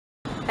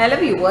Hello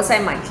viewers, I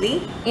am Maithili.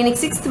 In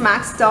 6th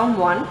Max Term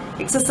 1,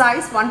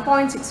 exercise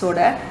 1.6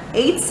 oda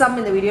 8th sum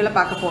in the video la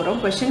paaka porom.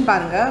 Question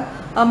parunga.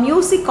 A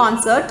music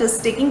concert is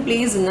taking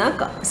place in a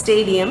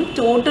stadium.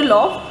 Total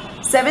of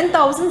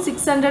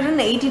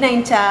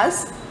 7,689 chairs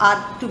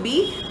are to be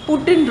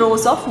put in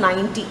rows of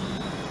 90.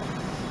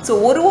 So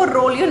ஒரு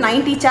ரோலையும்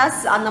 90 chairs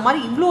அந்த மாதிரி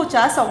இவ்வளோ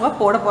chairs அவங்க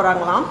போட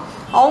போகிறாங்களாம்.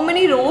 How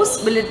many rows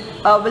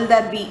will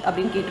there be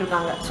அப்படின்னு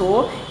கேட்டிருக்காங்க. So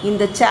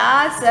இந்த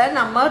சேர்ஸை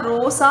நம்ம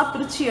ரோஸாக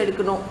பிரித்து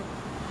எடுக்கணும்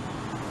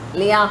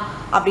இல்லையா?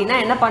 அப்படின்னா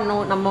என்ன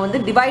பண்ணணும், நம்ம வந்து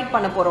டிவைட்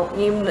பண்ண போகிறோம்.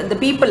 இந்த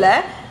பீப்புளை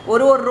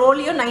ஒரு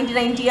ரோலையும்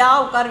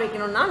 90-90யாக உட்கார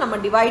வைக்கணும்னா நம்ம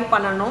டிவைட்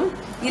பண்ணணும்.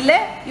 இல்லை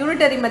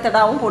யூனிட்டரி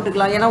மெத்தடாகவும்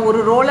போட்டுக்கலாம். ஏன்னா ஒரு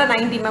ரோவில்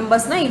 90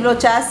 மெம்பர்ஸ்னால் இவ்வளோ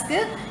சேர்ஸ்க்கு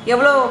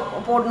எவ்வளோ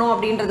போடணும்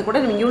அப்படின்றது கூட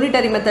நம்ம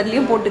யூனிட்டரி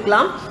மெத்தட்லேயும்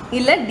போட்டுக்கலாம்.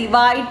 இல்லை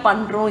டிவைட்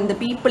பண்ணுறோம், இந்த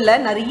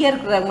பீப்புளில் நிறைய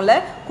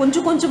இருக்கிறவங்கள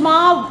கொஞ்சம்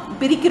கொஞ்சமாக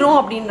பிரிக்கிறோம்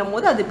அப்படின்ற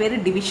போது அது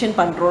பேர் டிவிஷன்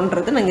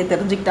பண்ணுறோன்றது நாங்கள்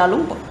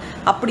தெரிஞ்சுக்கிட்டாலும்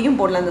அப்படியும்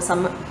போடலாம் இந்த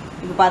சம்ம.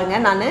 இப்போ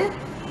பாருங்கள், நான்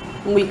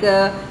உங்களுக்கு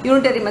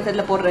யூனிட்டரி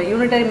மெத்தடில் போடுறேன்.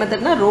 Unitary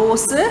மெத்தட்னா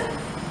rose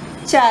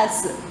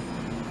chairs.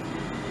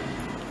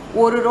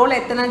 ஒரு ரோவில்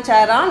எத்தனை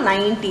சேரா?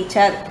 90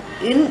 சேர்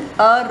இன்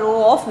அ ரோ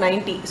ஆஃப்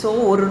 90. ஸோ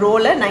ஒரு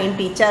ரோவில்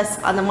 90 சேர்ஸ்.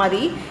 அந்த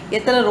மாதிரி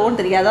எத்தனை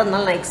ரோன்னு தெரியாது,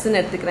 அதனால நான் எக்ஸ்ன்னு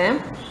எடுத்துக்கிறேன்.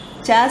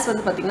 சேர்ஸ்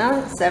வந்து பார்த்திங்கன்னா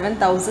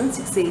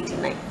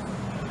 7,689.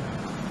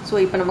 ஸோ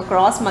இப்போ நம்ம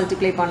கிராஸ்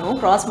மல்டிப்ளை பண்ணுவோம்.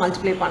 கிராஸ்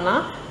மல்டிப்ளை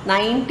பண்ணால்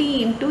 90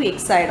 இன்ட்டு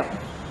எக்ஸ் ஆகிடும்.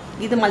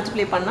 இது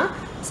மல்டிப்ளை பண்ணால்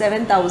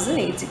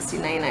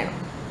 7,869 ஆகிடும்.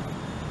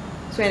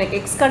 ஸோ எனக்கு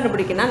எக்ஸ்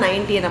கண்டுபிடிக்கணும்னா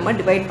 90யை நம்ம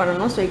டிவைட்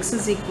பண்ணணும். So X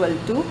is equal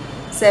to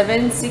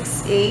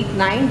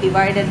 7,689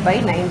 divided by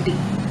 90.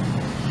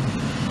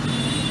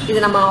 இது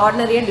நம்ம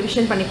ஆர்டினரியாக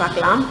டிவிஷன் பண்ணி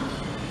பார்க்கலாம்.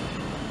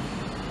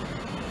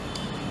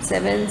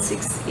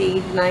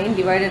 7,689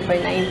 டிவைடட் பை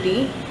 90.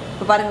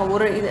 இப்போ பாருங்கள்,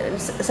 ஒரு இது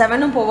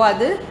 7ம்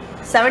போகாது,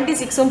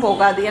 76ம்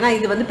போகாது. ஏன்னா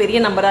இது வந்து பெரிய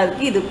நம்பராக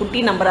இருக்குது, இது குட்டி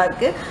நம்பராக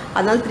இருக்குது.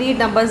 அதனால் 3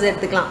 நம்பர்ஸ்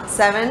எடுத்துக்கலாம்.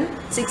 7,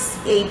 6,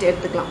 8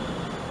 எடுத்துக்கலாம்.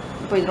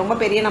 இப்போ இது ரொம்ப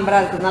பெரிய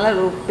நம்பராக இருக்கிறதுனால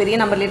பெரிய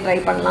நம்பர்லேயே ட்ரை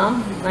பண்ணலாம்.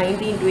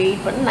 90 ×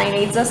 8 பண்ணி 9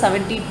 8s are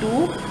 72,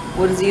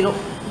 ஒரு 0.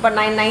 இப்போ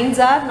 9 9s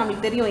are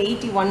நம்மளுக்கு தெரியும்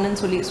 81ன்னு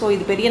சொல்லி. ஸோ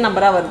இது பெரிய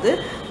நம்பராக வருது,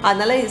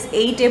 அதனால்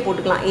 8ஏ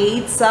போட்டுக்கலாம்.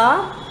 8s are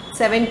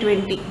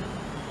 720.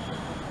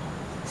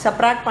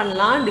 சப்ராக்ட்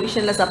பண்ணலாம்,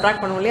 டிவிஷனில்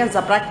சப்ராக்ட் பண்ணுவோம் இல்லையா?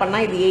 சப்ராக்ட்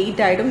பண்ணால் இது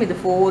 8 ஆகிடும், இது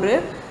 4,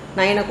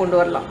 9 கொண்டு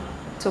வரலாம்.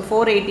 ஸோ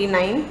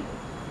 489.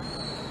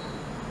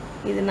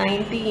 இது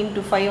 90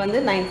 × 5 வந்து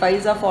 9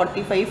 5s are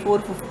 45,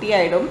 450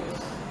 ஆகிடும்.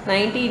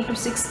 90 ×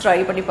 6 ட்ரை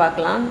பண்ணி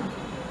பார்க்கலாம்.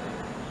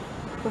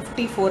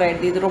 54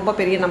 ஆகிடுது. இது ரொம்ப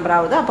பெரிய நம்பர்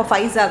ஆகுது. அப்போ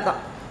 5s are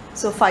தான்.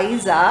 So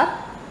 5s are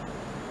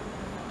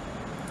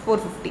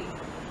 450.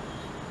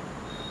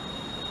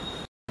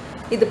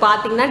 இது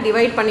பார்த்திங்கன்னா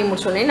டிவைட் பண்ணி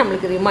முடிச்சோடனே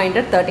நம்மளுக்கு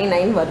ரிமைண்டர்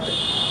 39 வருது.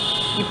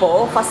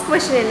 இப்போது ஃபஸ்ட்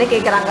கொஸ்டின் என்ன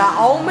கேட்குறாங்க,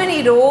 how many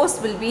rose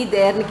will be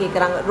தேர்னு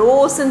கேட்குறாங்க.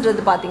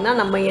 ரோஸுன்றது பார்த்திங்கன்னா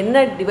நம்ம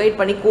என்ன டிவைட்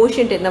பண்ணி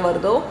கோஷியன்ட் என்ன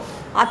வருதோ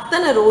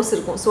அத்தனை ரோஸ்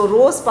இருக்கும். ஸோ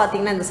ரோஸ்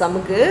பார்த்திங்கன்னா இந்த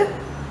சமுக்கு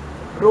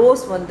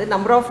ரோஸ் வந்து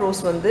நம்பர் ஆஃப் ரோஸ்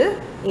வந்து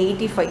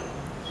 85.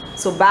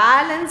 ஸோ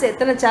பேலன்ஸ்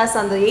எத்தனை சேர்ஸ்,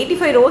 அந்த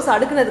 85 ரோஸ்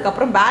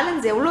அடுக்குனதுக்கப்புறம்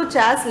பேலன்ஸ் எவ்வளோ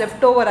சேர்ஸ்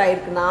லெஃப்ட் ஓவர்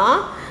ஆயிருக்குன்னா,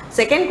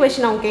 செகண்ட்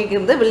கொஸ்டின் அவங்க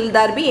கேட்குறது will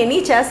there be any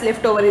chairs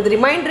left over. இது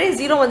ரிமைண்டரே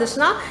 0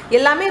 வந்துச்சுன்னா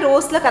எல்லாமே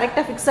ரோஸில்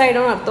கரெக்டாக ஃபிக்ஸ்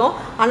ஆகிடும்னு அர்த்தம்.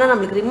 ஆனால்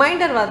நம்மளுக்கு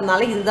ரிமைண்டர்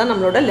வரதுனால இதுதான்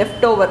நம்மளோட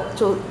left over.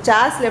 So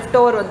chairs left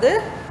over வந்து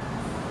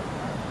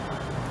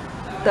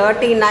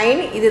 39.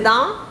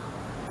 இதுதான்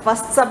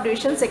ஃபஸ்ட்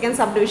சப்டிவிஷன், செகண்ட்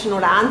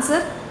சப்டிவிஷனோட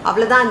ஆன்சர்.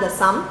 அவ்வளோதான் இந்த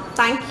சம்.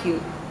 தேங்க்யூ.